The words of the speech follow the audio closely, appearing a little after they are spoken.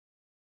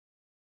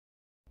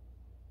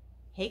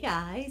Hey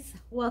guys,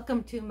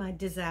 welcome to my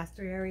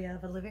disaster area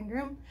of a living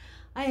room.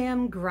 I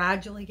am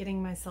gradually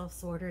getting myself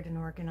sorted and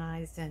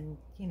organized and,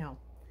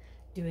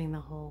 doing the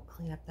whole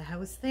clean up the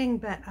house thing,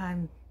 but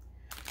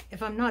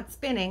if I'm not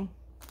spinning,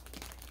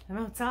 I'm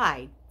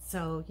outside.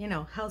 So,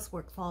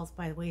 housework falls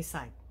by the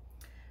wayside.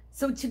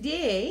 So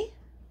today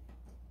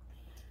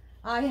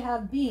I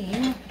have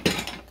been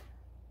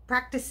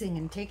practicing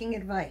and taking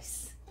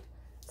advice.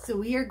 So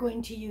we are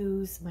going to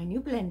use my new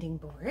blending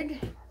board.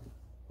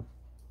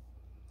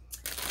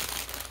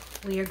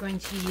 We are going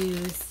to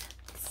use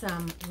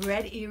some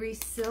Red Erie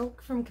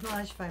Silk from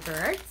Collage Fiber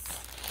Arts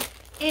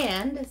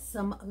and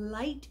some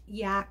light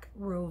yak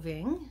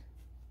roving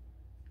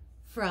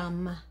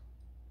from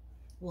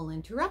Wool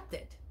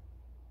Interrupted.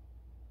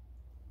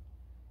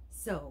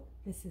 So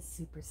this is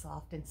super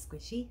soft and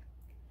squishy,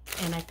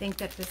 and I think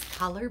that this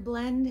color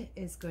blend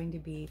is going to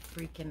be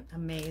freaking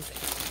amazing.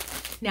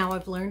 Now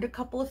I've learned a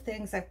couple of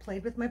things. I've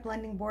played with my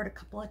blending board a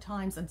couple of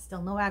times. I'm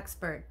still no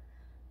expert.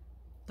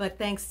 But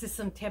thanks to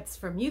some tips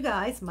from you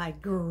guys, my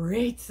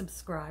great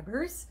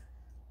subscribers,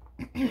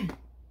 I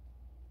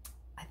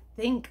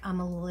think I'm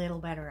a little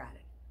better at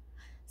it.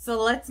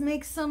 So let's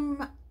make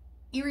some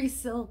Erie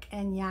Silk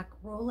and yak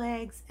roll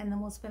eggs, and then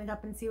we'll spin it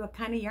up and see what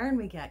kind of yarn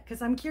we get.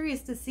 Because I'm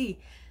curious to see.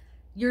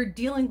 You're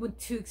dealing with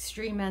two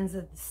extreme ends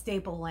of the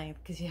staple length,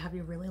 because you have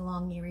your really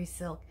long Erie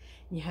Silk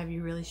and you have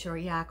your really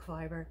short yak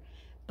fiber.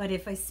 But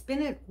if I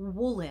spin it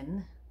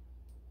woolen,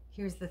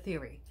 here's the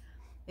theory.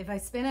 If I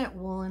spin it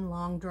woolen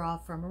long draw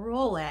from a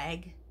roll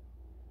egg,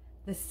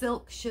 the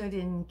silk should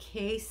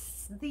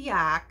encase the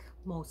yak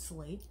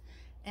mostly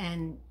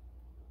and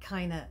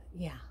kind of,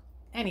 yeah.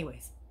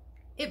 Anyways,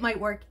 it might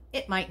work,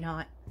 it might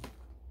not.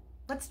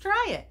 Let's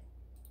try it.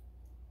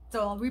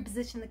 So I'll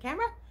reposition the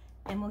camera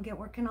and we'll get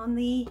working on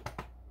the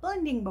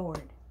blending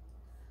board.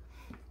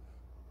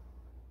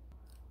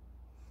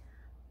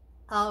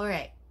 All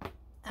right,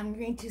 I'm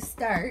going to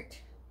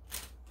start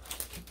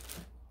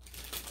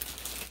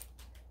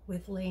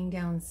with laying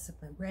down some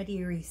Red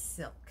Erie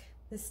Silk.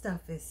 This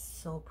stuff is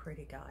so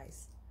pretty,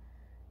 guys.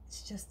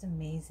 It's just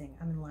amazing.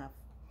 I'm in love.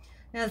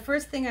 Now, the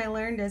first thing I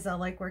learned is I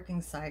like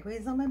working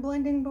sideways on my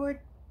blending board.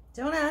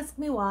 Don't ask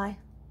me why.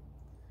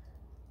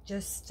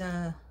 Just,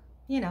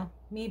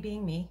 me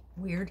being me.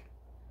 Weird.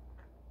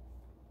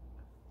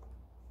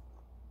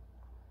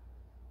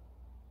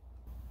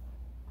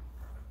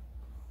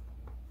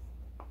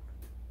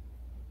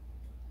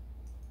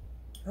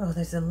 Oh,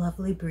 there's a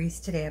lovely breeze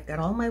today. I've got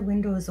all my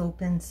windows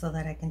open so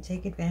that I can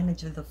take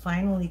advantage of the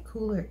finally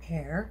cooler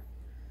air.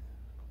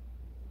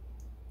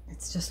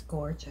 It's just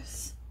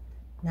gorgeous.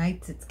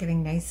 Nights it's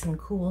getting nice and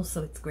cool,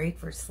 so it's great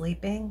for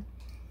sleeping.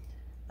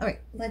 All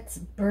right, let's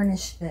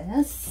burnish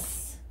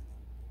this.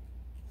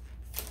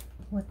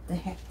 What the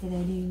heck did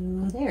I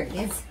do? There it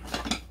is.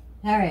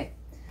 All right,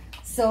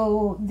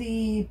 so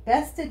the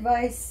best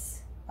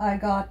advice I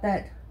got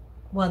the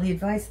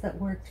advice that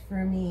worked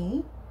for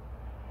me,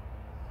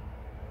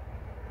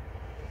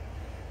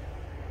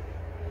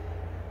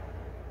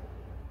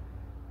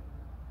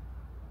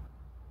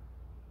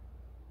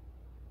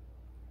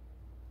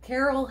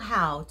 Carol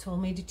Howe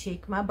told me to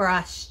take my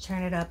brush,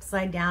 turn it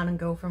upside down, and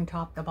go from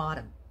top to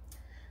bottom.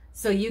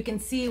 So you can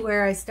see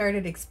where I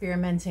started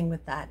experimenting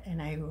with that,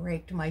 and I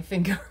raked my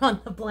finger on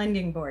the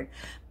blending board.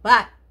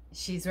 But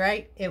she's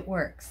right, it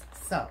works.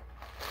 So,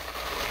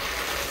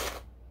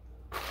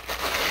 is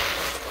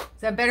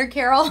that better,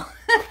 Carol?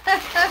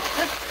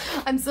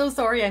 I'm so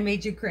sorry I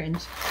made you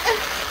cringe.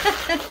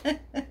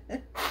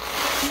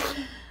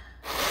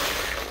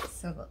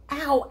 So,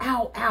 ow,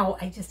 ow, ow.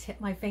 I just hit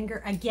my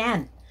finger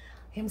again.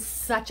 I'm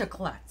such a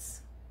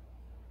klutz.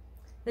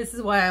 This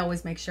is why I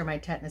always make sure my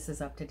tetanus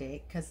is up to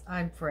date, because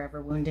I'm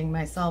forever wounding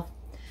myself.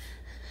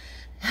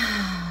 All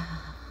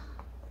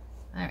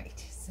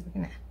right, so we're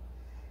gonna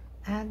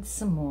add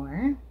some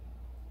more.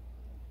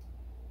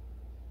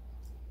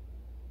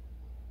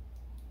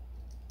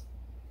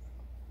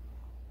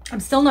 I'm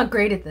still not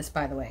great at this,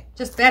 by the way.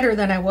 Just better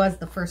than I was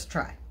the first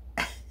try.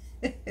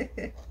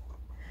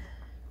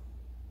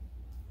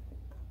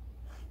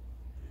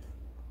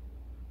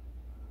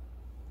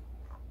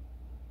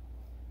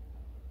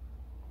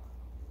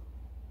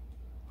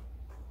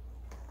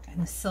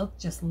 And the silk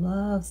just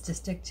loves to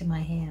stick to my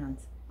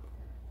hands.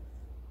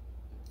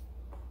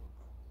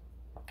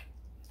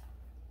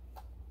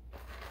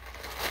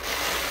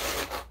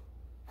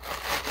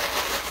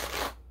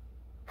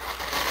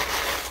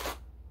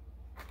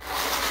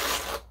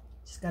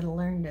 Just got to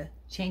learn to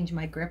change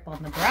my grip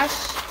on the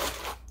brush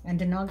and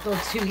to not go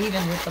too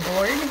even with the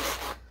board,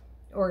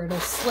 or it'll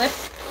slip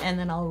and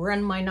then I'll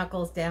run my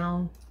knuckles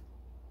down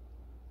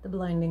the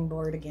blending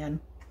board again.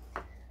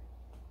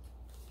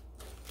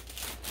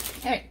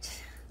 All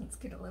right, let's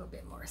get a little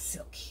bit more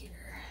silk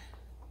here.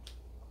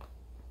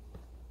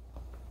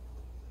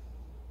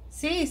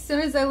 See, as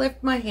soon as I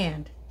lift my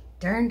hand,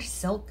 darned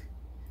silk.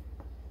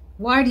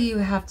 Why do you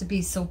have to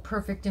be so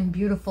perfect and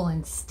beautiful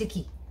and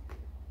sticky?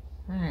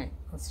 All right,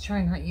 let's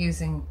try not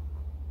using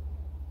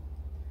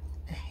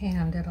a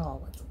hand at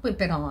all. Let's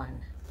whip it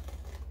on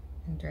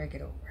and drag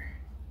it over.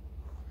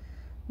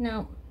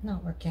 No,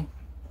 not working.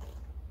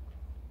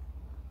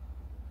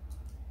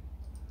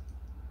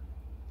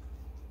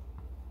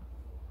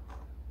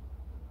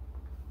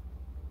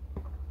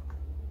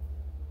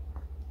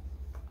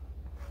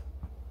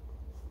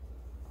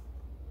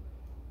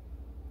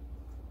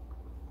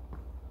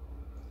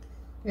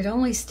 It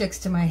only sticks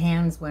to my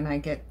hands when I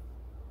get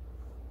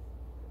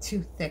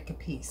too thick a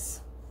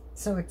piece.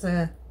 So it's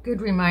a good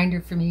reminder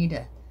for me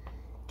to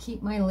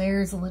keep my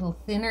layers a little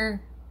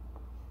thinner.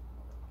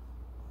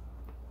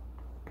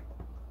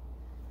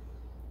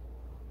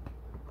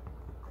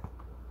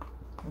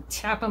 And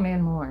tap them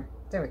in more.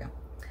 There we go.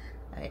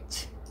 All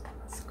right,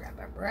 let's grab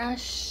our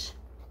brush,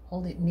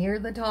 hold it near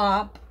the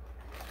top,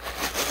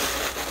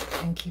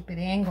 and keep it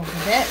angled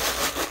a bit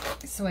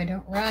so I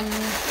don't run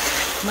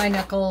my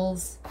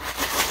knuckles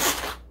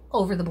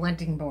over the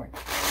blending board.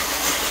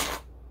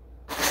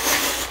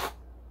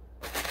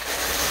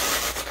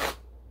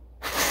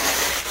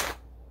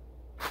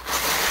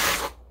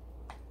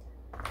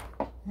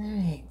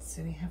 Alright,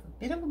 so we have a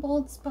bit of a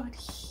bald spot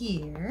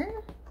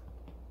here.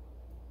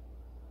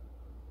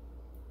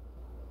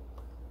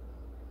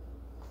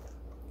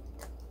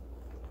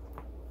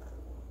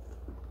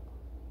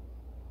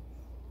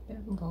 Bit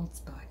of a bald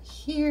spot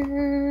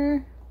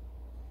here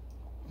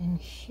and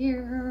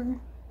here.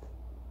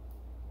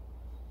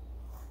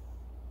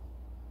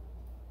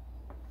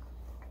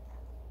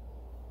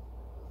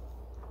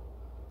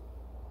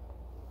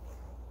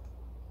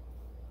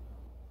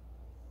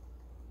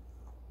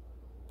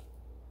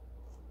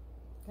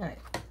 All right.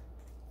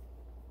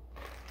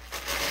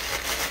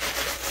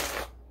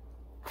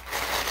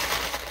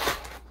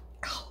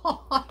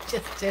 Oh, I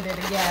just did it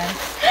again.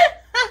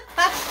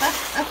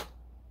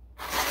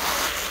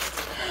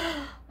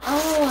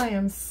 Oh, I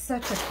am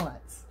such a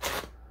klutz.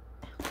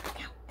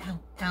 Ow, ow,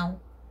 ow.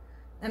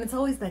 And it's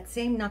always that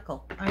same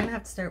knuckle. I'm going to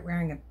have to start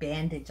wearing a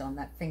bandage on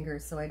that finger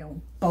so I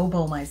don't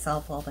bobo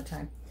myself all the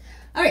time.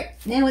 All right,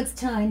 now it's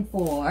time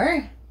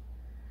for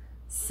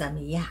some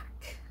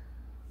yak.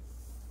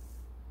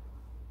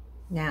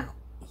 Now,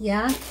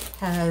 yak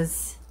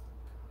has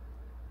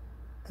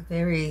a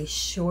very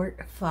short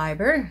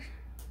fiber,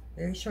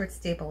 very short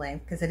staple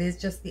length, because it is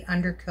just the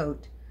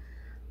undercoat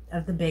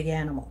of the big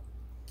animal.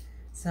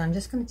 So I'm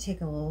just going to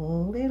take a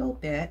little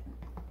bit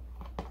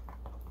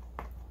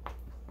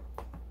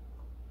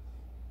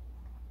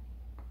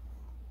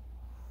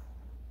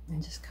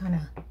and just kind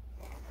of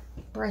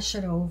brush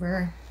it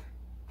over.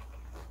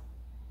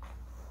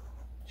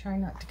 Try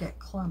not to get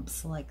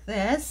clumps like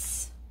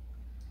this.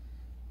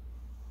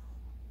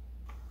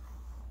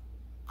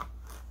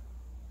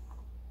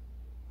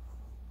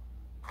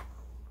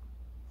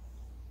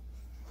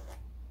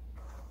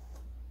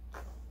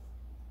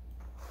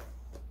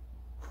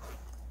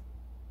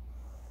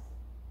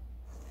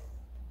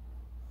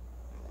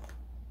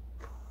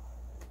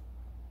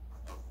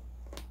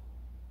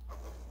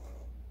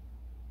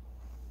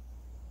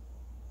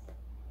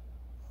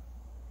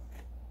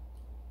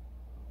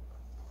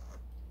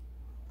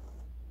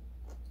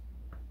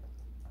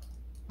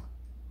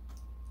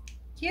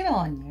 Get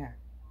on there.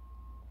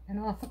 And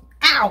off.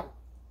 Ow!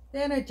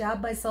 Then I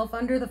jabbed myself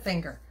under the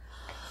finger.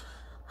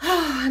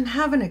 Oh, I'm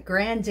having a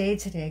grand day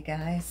today,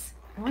 guys.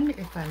 I wonder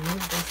if I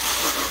move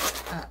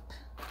this up.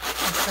 I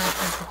thought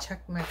I could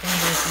check my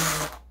fingers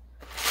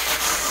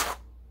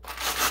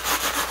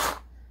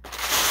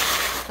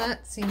more.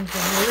 That seems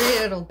a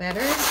little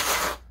better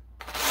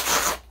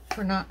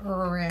for not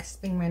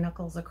rasping my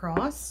knuckles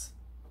across.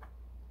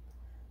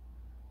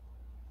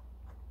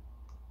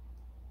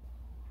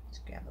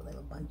 Grab a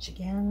little bunch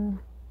again.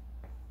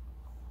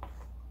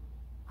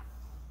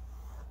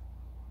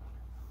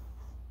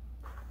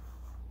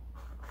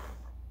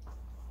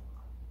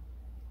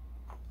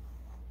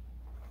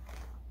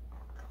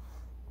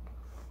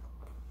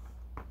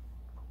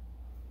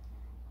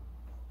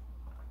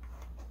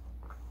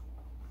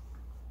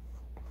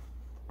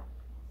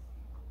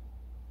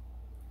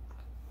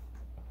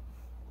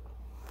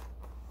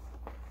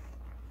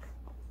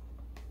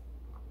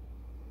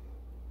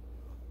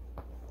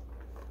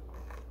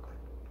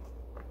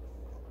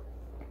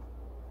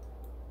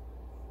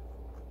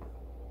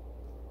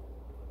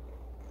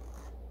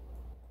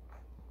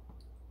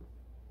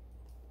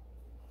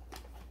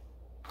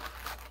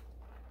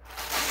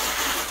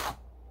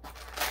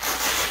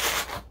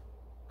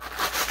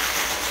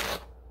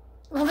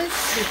 Well, this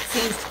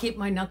seems to keep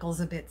my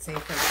knuckles a bit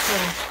safer,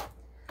 so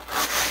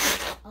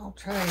I'll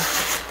try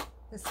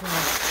this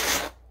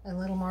one a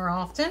little more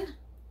often.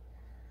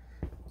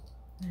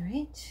 All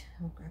right,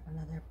 I'll grab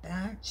another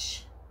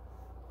batch.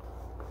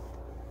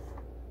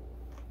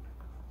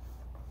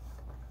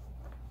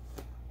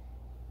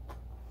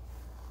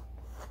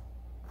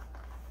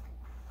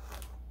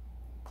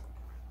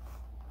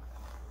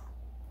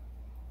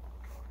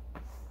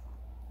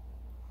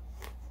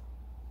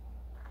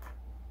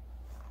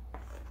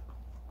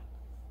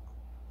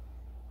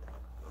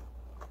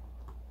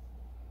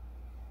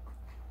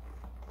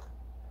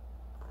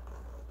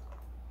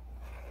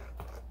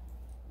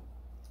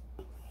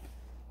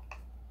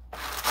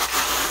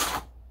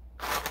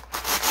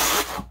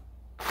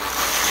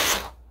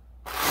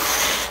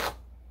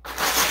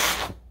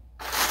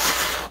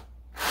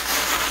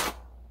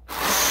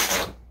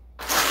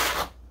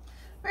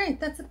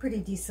 pretty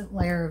decent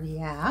layer of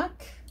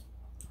yak.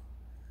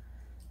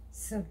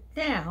 So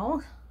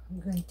now I'm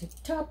going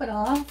to top it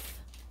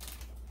off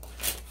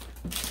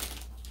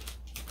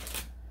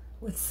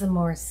with some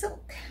more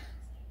silk.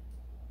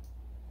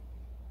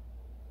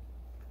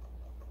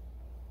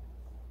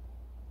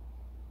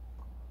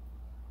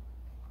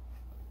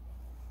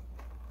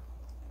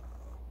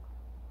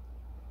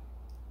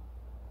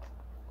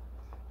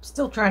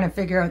 Still trying to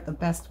figure out the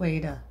best way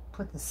to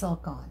put the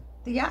silk on.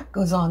 The yak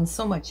goes on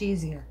so much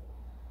easier.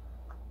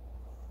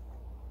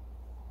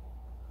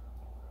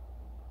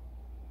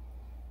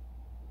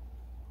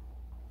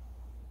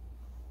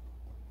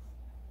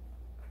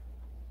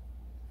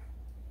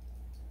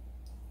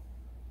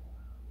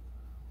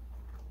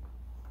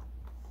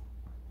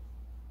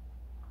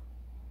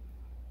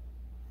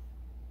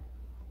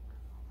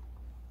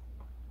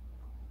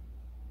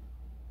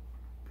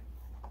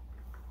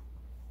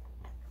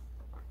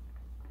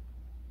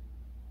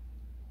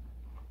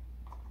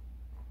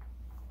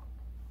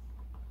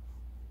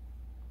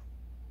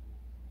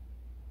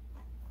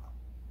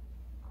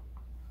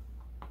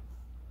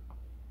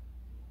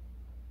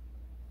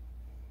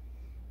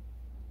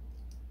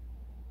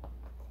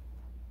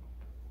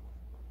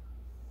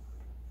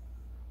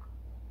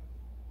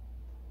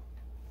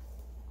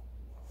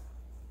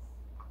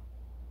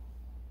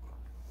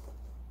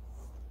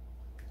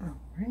 All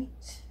right.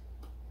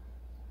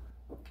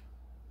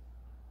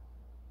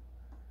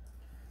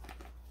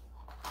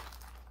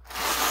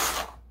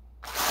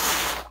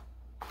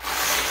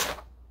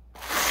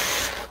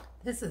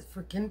 This is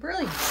freaking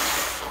brilliant.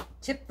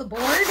 Tip the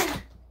board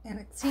and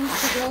it seems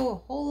to go a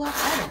whole lot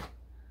better.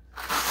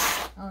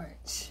 All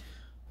right.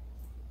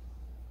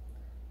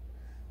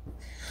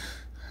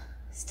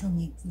 Still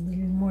needs a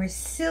little more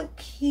silk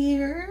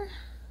here.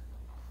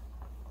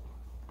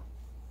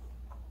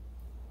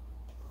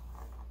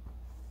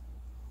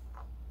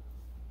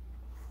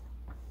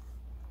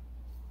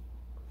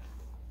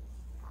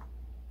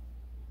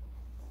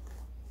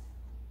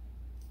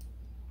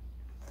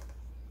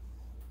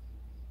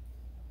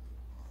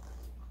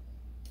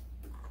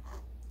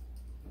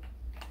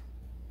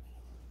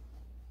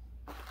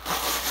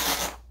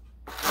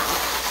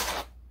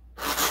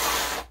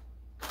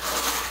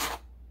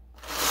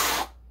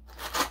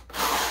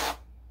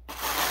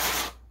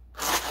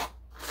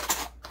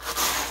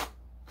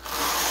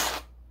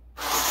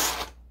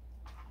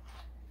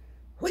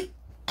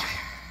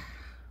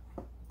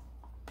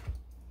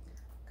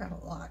 Got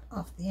a lot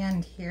off the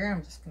end here.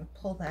 I'm just going to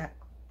pull that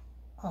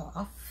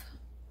off.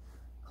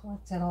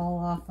 Collect it all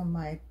off of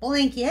my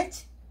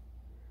blanket.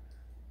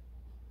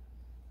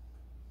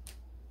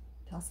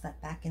 Toss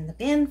that back in the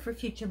bin for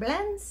future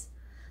blends.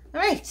 All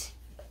right.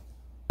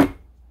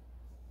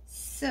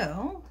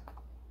 So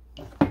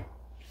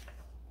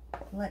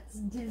let's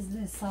diz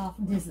this off.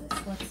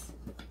 Let's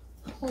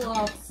pull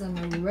off some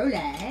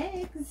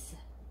Rolex.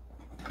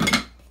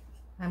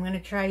 I'm going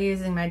to try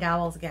using my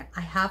dowels again.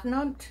 I have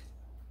not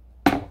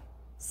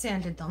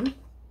sanded them,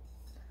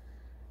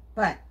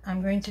 but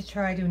I'm going to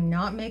try to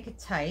not make it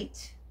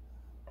tight.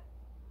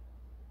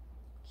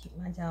 Keep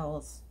my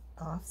dowels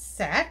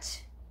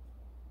offset.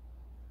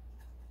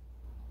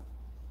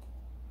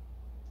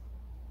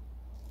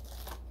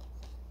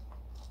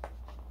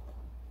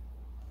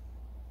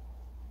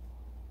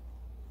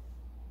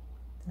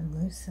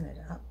 Then loosen it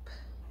up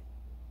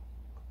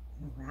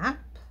and wrap.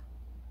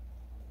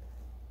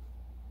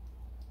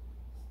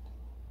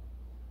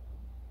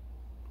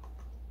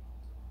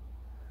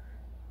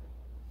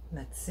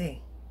 Let's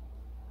see.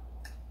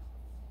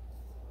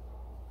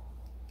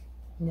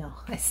 No,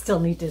 I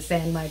still need to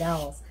sand my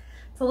dowels.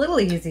 It's a little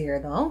easier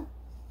though.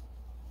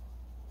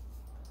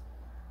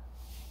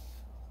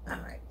 All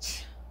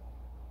right.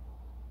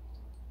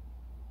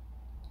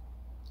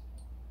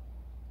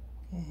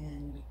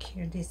 And we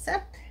cure this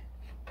up.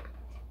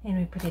 And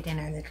we put it in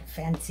our little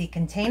fancy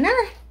container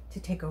to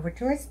take over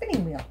to our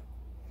spinning wheel.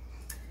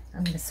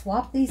 I'm going to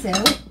swap these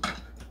out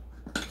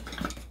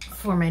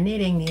for my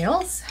knitting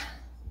needles.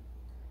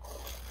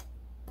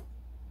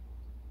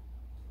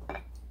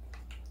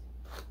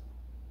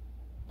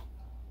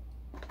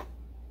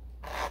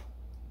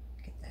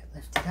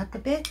 Up a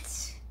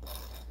bit.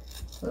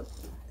 Whoop,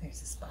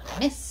 there's a spot I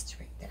missed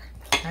right there.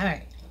 All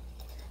right,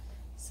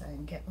 so I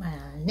can get my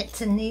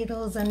knits and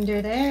needles under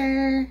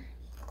there.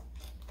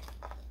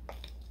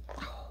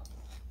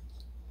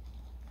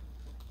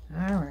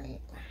 All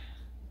right,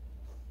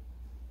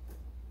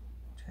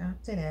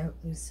 draft it out,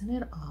 loosen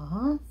it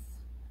off,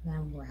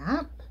 then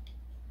wrap.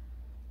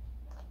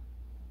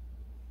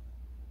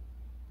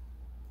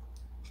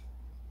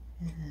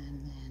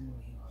 And then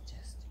we will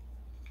just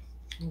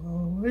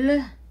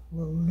roll.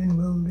 Rolling,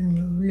 rolling,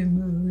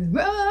 rolling,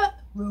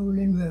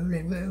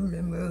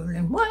 rolling,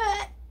 rolling.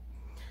 What?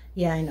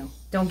 Yeah, I know.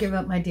 Don't give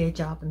up my day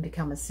job and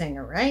become a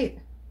singer, right?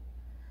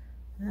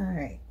 All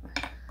right.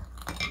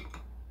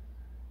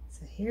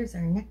 So here's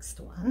our next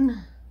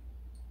one.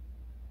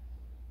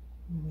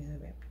 We'll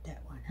rip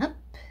that one up.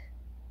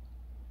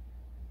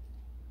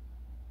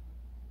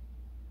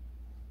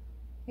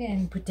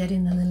 And put that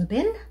in the little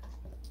bin.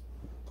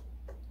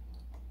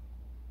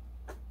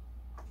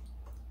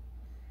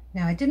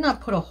 Now I did not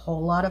put a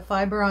whole lot of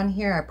fiber on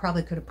here. I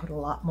probably could have put a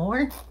lot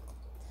more,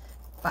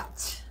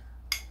 but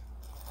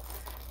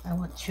I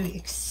want to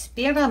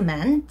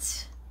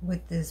experiment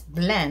with this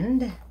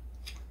blend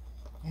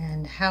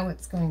and how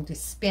it's going to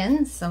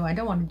spin. So I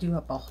don't want to do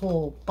up a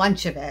whole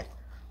bunch of it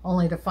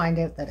only to find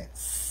out that it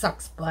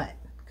sucks butt,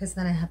 because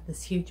then I have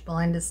this huge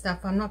blend of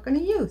stuff I'm not going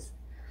to use.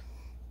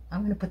 I'm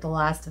going to put the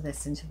last of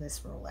this into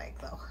this roll egg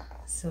though,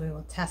 so we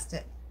will test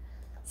it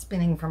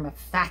spinning from a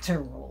fatter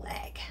roll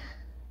egg.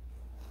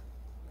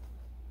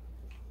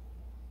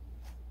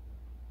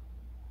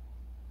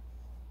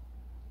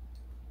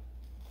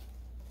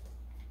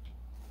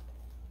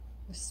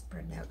 Just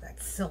spreading out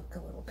that silk a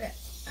little bit.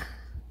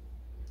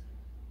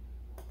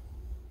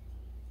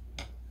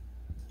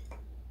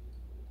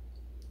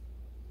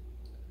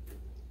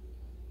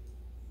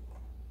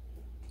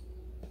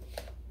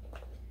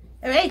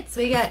 All right,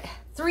 so we got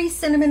 3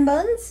 cinnamon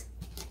buns.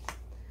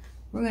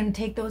 We're going to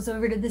take those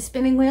over to the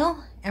spinning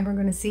wheel and we're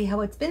going to see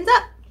how it spins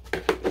up.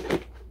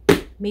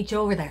 Meet you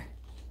over there.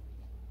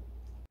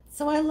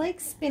 So I like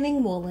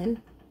spinning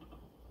woolen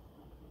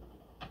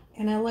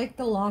and I like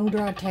the long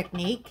draw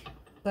technique,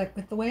 but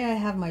with the way I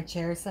have my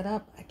chair set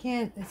up, I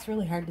can't, it's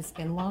really hard to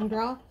spin long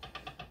draw.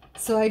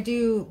 So I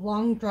do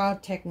long draw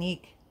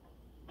technique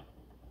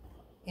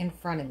in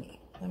front of me.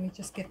 Let me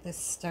just get this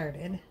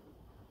started.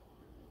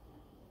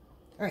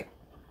 All right,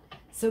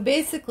 so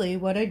basically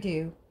what I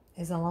do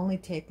is I'll only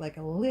take like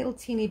a little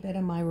teeny bit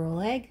of my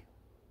roll egg.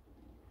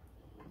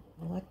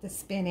 I'll let the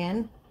spin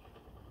in.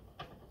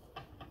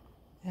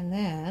 And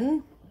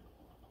then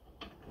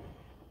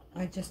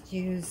I just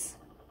use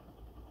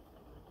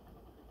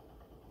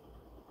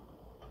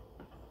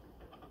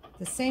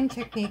the same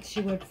techniques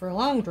you would for a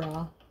long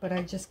draw, but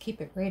I just keep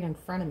it right in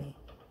front of me.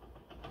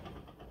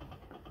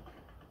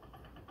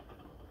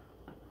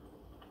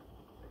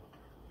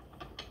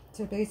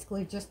 So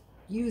basically just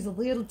use a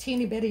little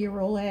teeny bit of your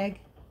roll egg,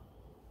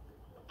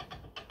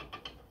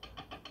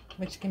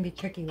 which can be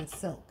tricky with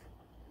silk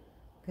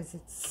because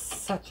it's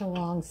such a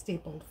long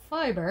stapled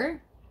fiber.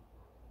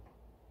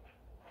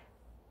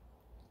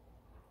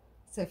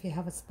 So if you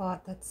have a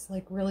spot that's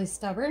like really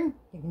stubborn,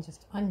 you can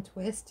just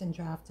untwist and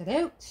draft it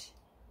out.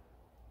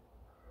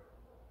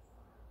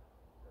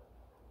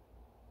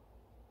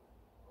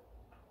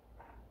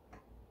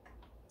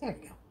 There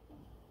we go.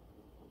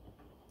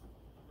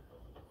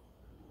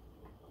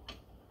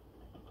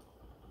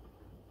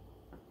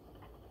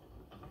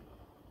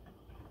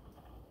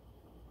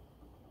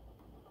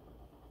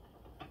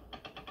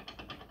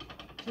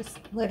 Just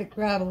let it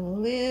grab a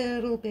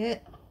little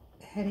bit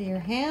ahead of your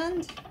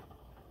hand.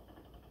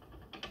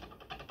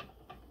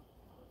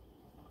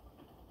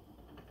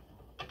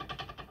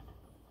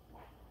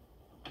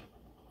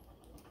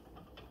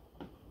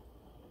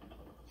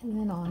 And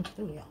then onto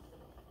the wheel.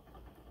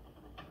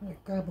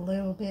 Grab a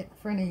little bit in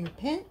front of your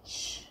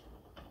pinch.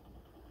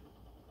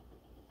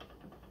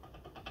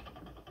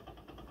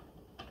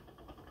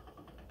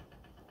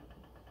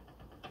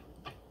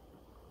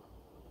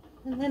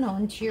 And then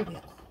onto your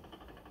wheel.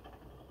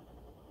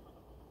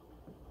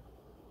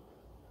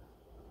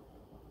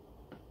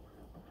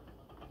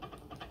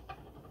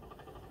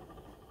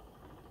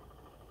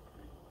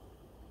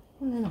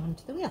 And then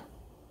onto the wheel.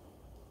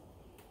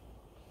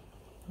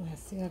 I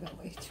see I got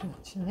way too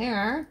much in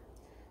there.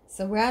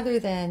 So rather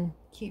than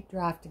keep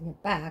drafting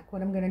it back,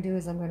 what I'm going to do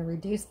is I'm going to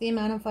reduce the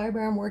amount of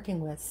fiber I'm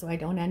working with so I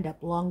don't end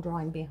up long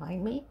drawing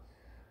behind me.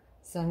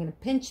 So I'm going to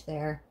pinch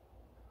there,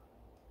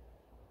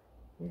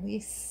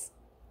 release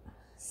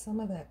some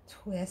of that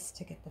twist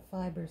to get the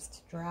fibers to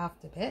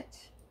draft a bit.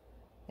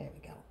 There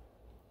we go.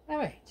 All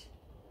right.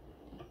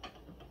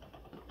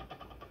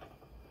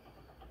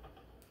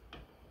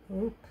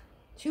 Oop,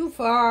 too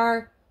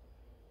far.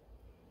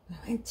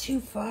 I went too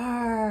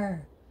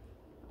far.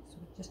 So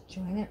we'll just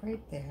join it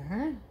right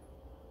there.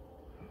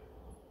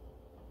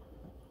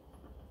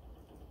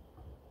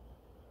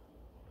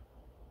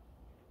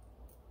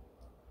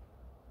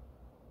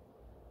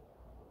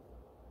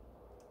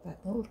 That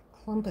little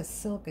clump of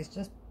silk is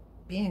just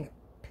being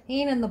a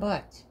pain in the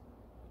butt.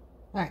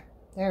 All right,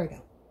 there we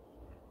go.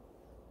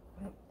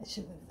 I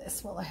should move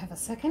this while I have a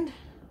second.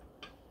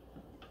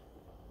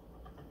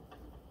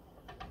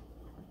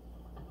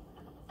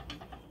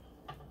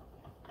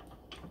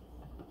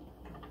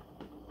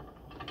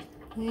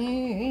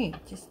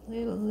 Alright, just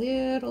let a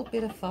little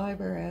bit of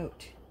fiber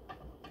out.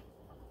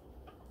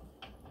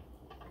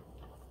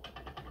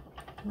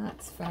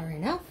 That's far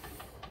enough.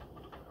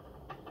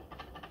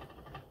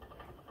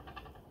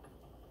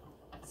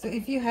 So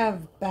if you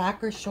have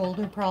back or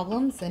shoulder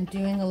problems and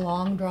doing a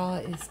long draw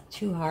is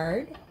too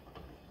hard,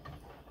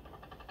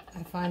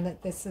 I find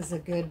that this is a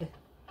good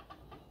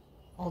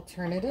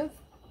alternative.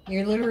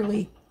 You're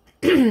literally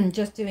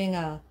just doing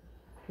a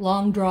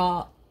long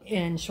draw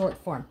in short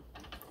form.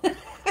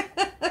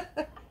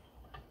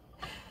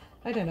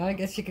 I don't know, I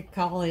guess you could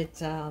call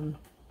it,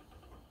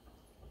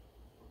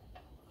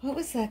 what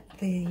was that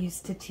they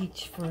used to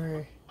teach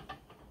for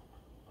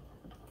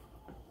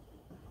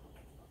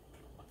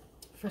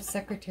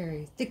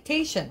secretaries?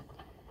 Dictation.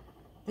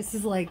 This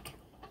is like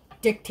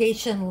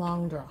Dictation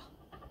long draw.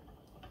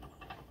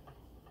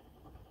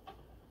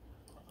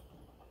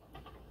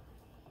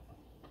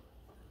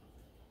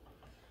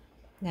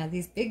 Now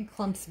these big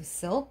clumps of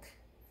silk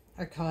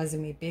are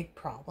causing me big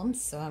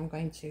problems, so I'm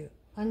going to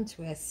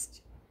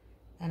untwist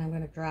and I'm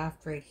going to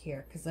draft right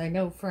here, because I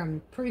know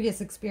from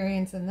previous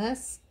experience in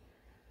this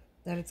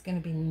that it's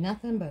going to be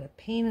nothing but a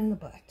pain in the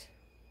butt.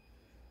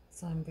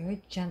 So I'm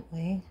very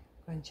gently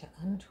going to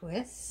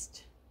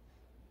untwist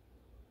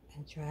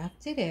and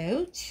draft it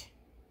out.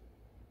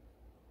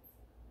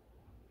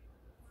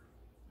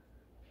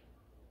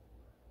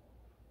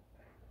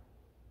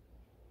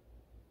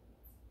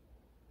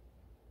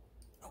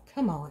 Oh,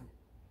 come on.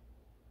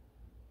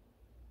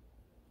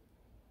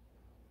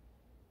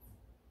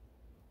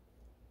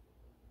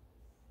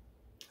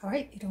 All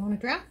right, you don't want to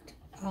draft?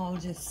 I'll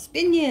just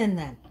spin you in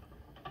then.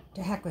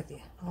 To heck with you.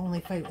 I'll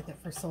only fight with it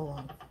for so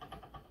long.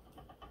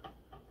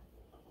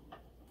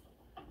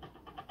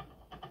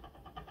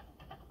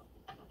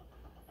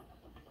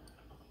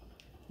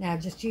 Now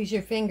just use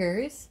your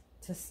fingers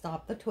to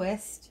stop the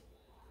twist.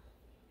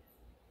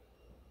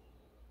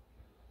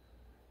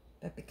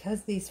 But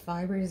because these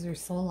fibers are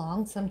so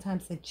long,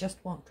 sometimes they just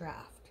won't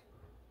draft.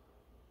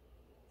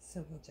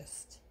 So we'll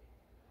just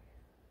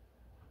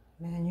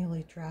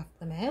manually draft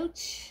them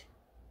out.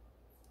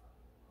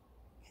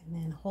 And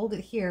then hold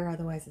it here,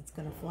 otherwise it's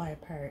going to fly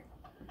apart.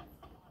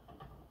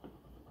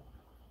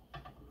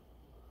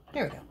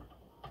 There we go.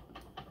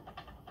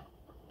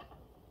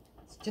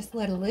 So just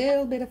let a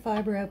little bit of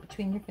fiber out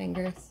between your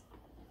fingers.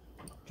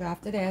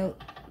 Draft it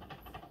out.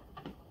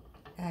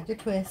 Add your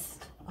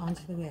twist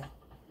onto the wheel.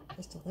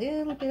 Just a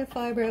little bit of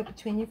fiber out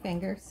between your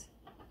fingers.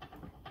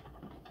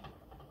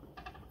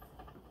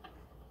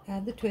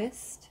 Add the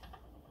twist.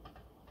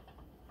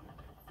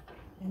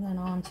 And then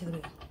onto the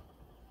wheel.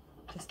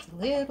 Just a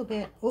little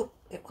bit. Oh,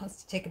 it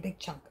wants to take a big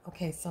chunk.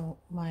 Okay, so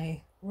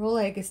my roll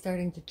egg is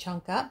starting to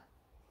chunk up.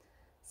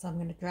 So I'm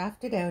going to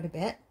draft it out a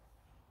bit.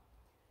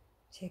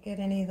 Take out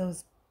any of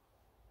those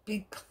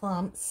big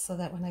clumps so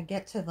that when I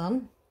get to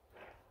them,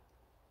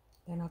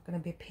 they're not going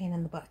to be a pain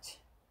in the butt.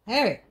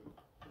 There we go.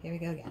 Here we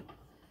go again.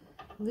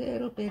 A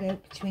little bit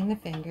out between the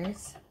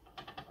fingers.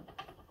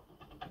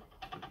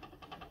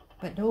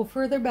 But no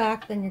further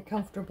back than you're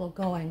comfortable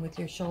going with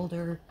your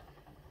shoulder,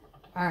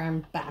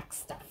 arm, back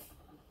stuff.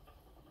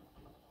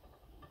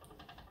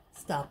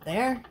 Stop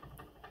there,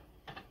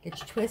 get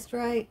your twist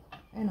right,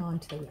 and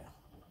onto the wheel.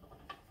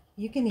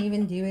 You can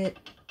even do it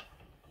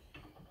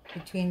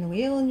between the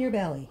wheel and your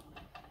belly.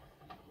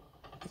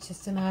 It's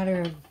just a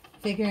matter of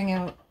figuring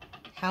out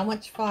how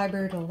much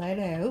fiber to let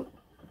out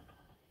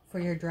for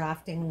your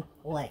drafting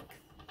length.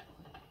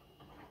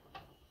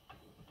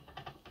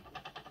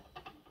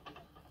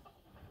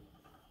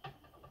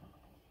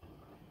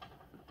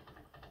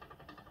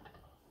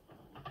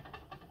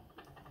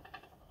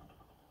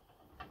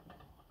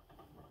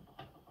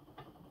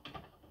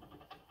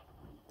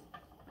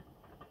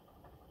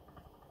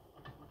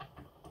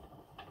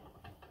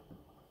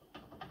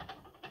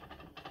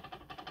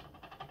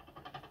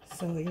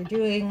 So you're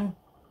doing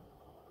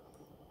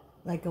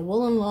like a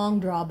woolen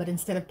long draw, but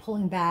instead of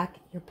pulling back,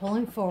 you're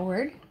pulling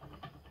forward.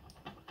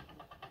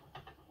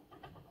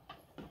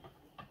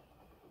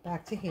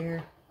 Back to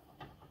here.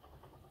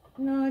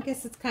 No, I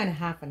guess it's kind of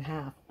half and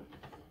half.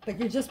 But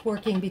you're just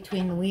working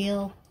between the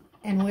wheel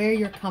and where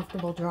you're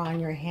comfortable drawing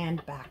your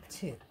hand back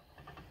to.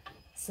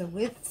 So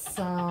with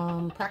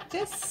some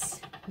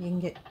practice, you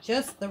can get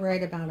just the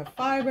right amount of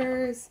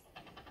fibers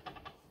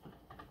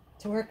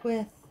to work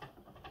with.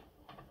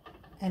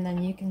 And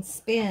then you can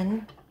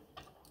spin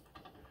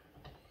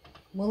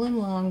woolen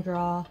long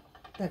draw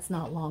that's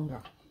not long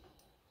draw.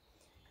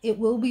 It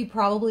will be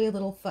probably a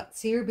little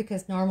futsier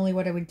because normally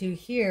what I would do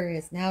here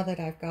is, now that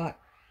I've got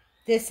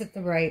this at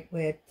the right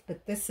width,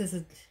 but this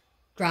isn't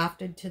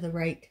drafted to the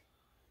right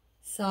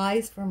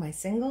size for my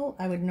single,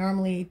 I would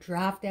normally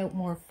draft out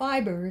more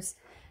fibers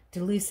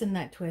to loosen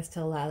that twist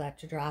to allow that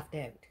to draft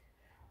out.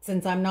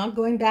 Since I'm not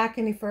going back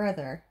any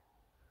further,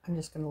 I'm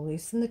just going to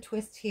loosen the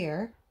twist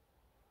here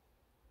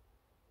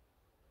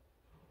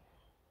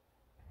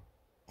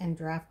and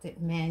draft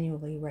it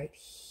manually right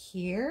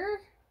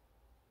here,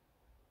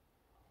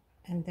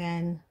 and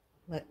then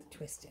let the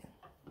twist in.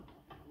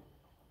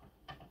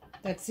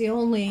 That's the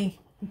only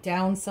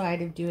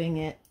downside of doing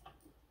it.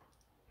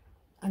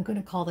 I'm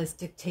going to call this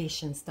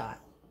dictation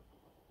style.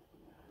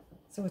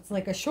 So it's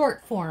like a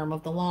short form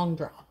of the long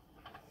draw.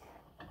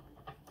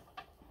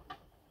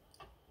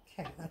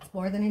 Okay, that's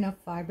more than enough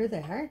fiber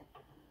there.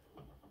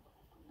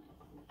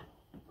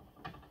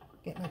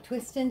 Get my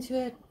twist into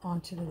it,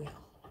 onto the wheel.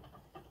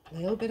 A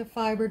little bit of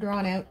fiber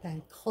drawn out,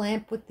 then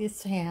clamp with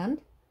this hand.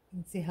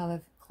 You can see how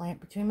I've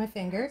clamped between my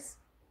fingers.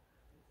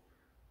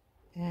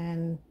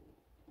 And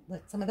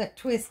let some of that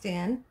twist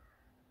in.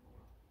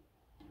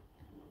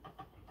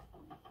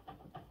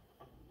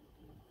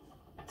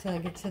 Until I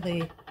get to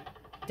the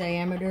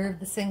diameter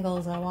of the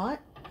singles I want.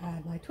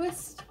 Add my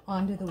twist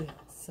onto the wheel.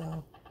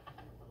 So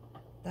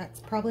that's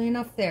probably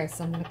enough there.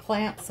 So I'm going to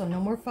clamp so no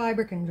more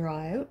fiber can draw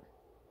out.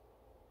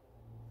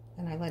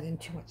 And I let in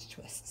too much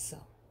twist. So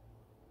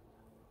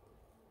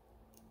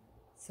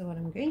So what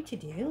I'm going to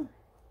do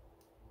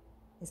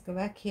is go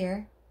back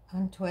here,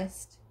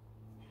 untwist,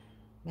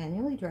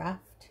 manually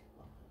draft,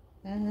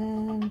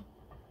 and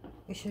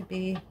we should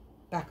be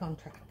back on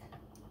track.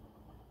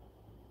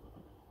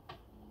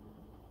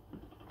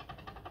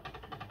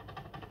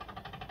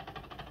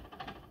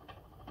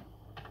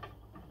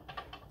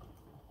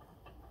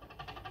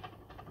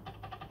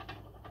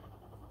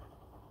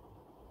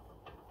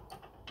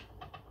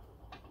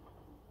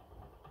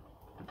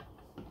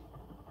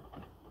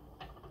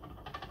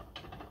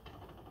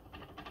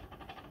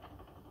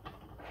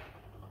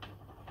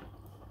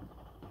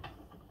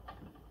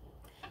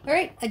 All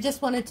right, I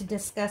just wanted to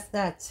discuss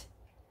that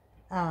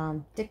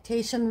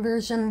dictation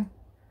version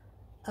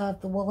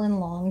of the woolen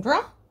long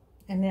draw,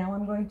 and now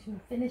I'm going to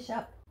finish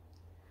up.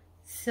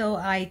 So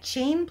I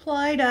chain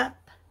plied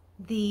up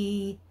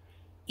the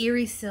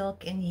Erie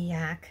Silk and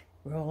Yak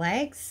roll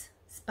eggs,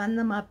 spun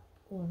them up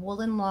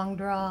woolen long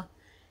draw,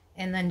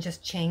 and then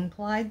just chain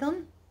plied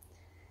them.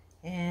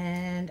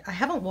 And I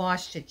haven't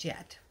washed it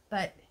yet,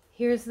 but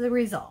here's the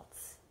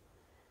results.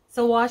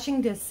 So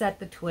washing to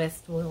set the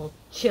twist will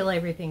chill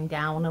everything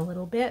down a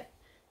little bit,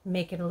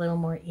 make it a little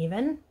more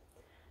even.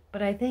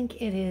 But I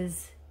think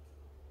it's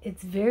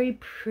very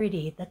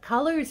pretty. The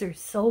colors are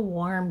so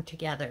warm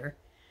together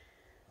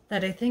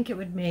that I think it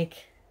would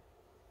make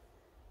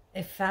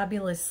a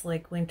fabulous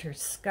like winter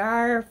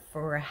scarf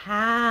or a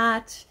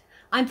hat.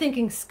 I'm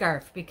thinking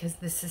scarf because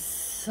this is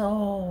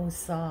so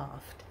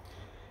soft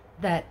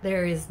that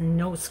there is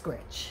no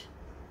scritch.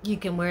 You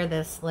can wear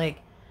this like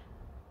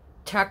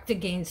tucked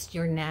against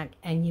your neck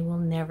and you will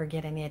never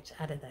get an itch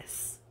out of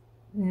this.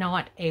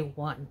 Not a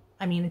one.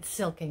 I mean, it's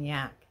silk and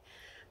yak,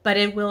 but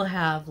it will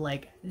have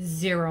like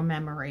zero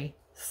memory.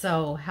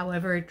 So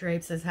however it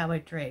drapes is how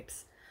it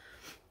drapes.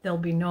 There'll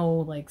be no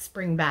like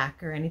spring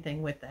back or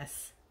anything with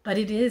this, but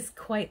it is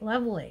quite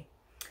lovely.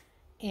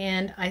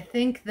 And I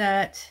think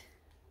that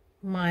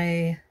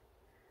my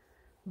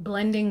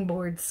blending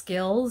board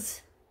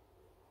skills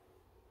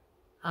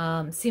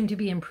seem to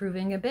be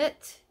improving a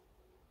bit.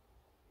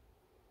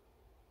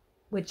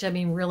 Which, I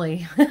mean,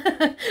 really,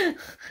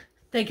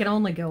 they can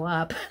only go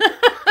up.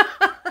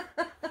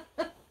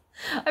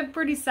 I'm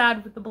pretty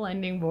sad with the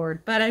blending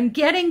board, but I'm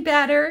getting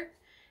better,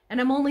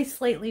 and I'm only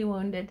slightly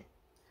wounded.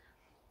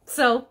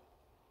 So,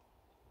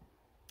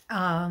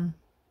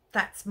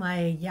 that's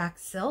my yak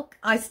silk.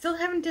 I still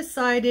haven't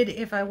decided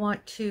if I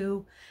want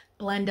to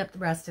blend up the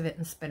rest of it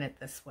and spin it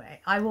this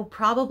way. I will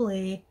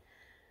probably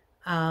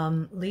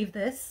leave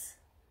this,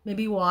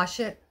 maybe wash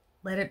it,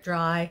 let it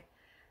dry,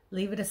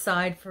 leave it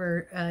aside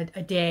for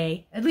a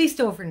day, at least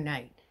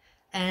overnight,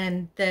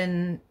 and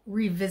then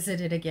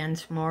revisit it again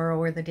tomorrow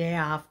or the day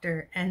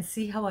after and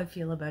see how I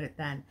feel about it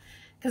then.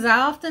 Because I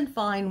often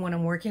find when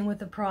I'm working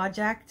with a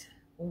project,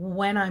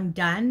 when I'm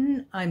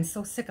done, I'm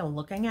so sick of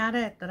looking at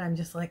it that I'm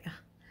just like,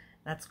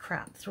 that's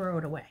crap, throw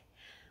it away.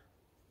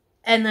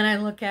 And then I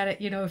look at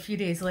it, you know, a few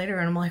days later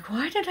and I'm like,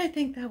 why did I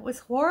think that was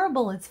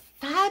horrible? It's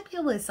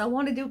fabulous. I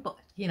want to do,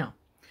 you know.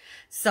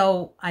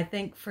 So I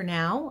think for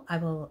now, I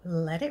will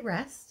let it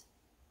rest.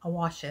 I'll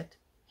wash it,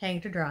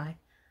 hang to dry,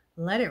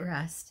 let it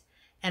rest,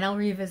 and I'll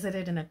revisit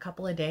it in a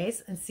couple of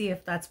days and see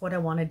if that's what I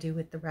want to do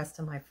with the rest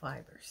of my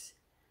fibers.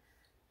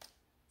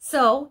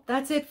 So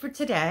that's it for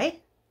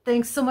today.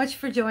 Thanks so much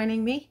for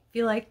joining me. If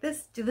you like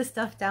this, do the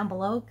stuff down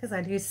below because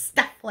I do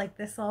stuff like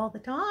this all the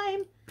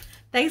time.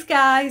 Thanks,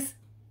 guys.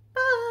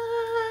 Bye.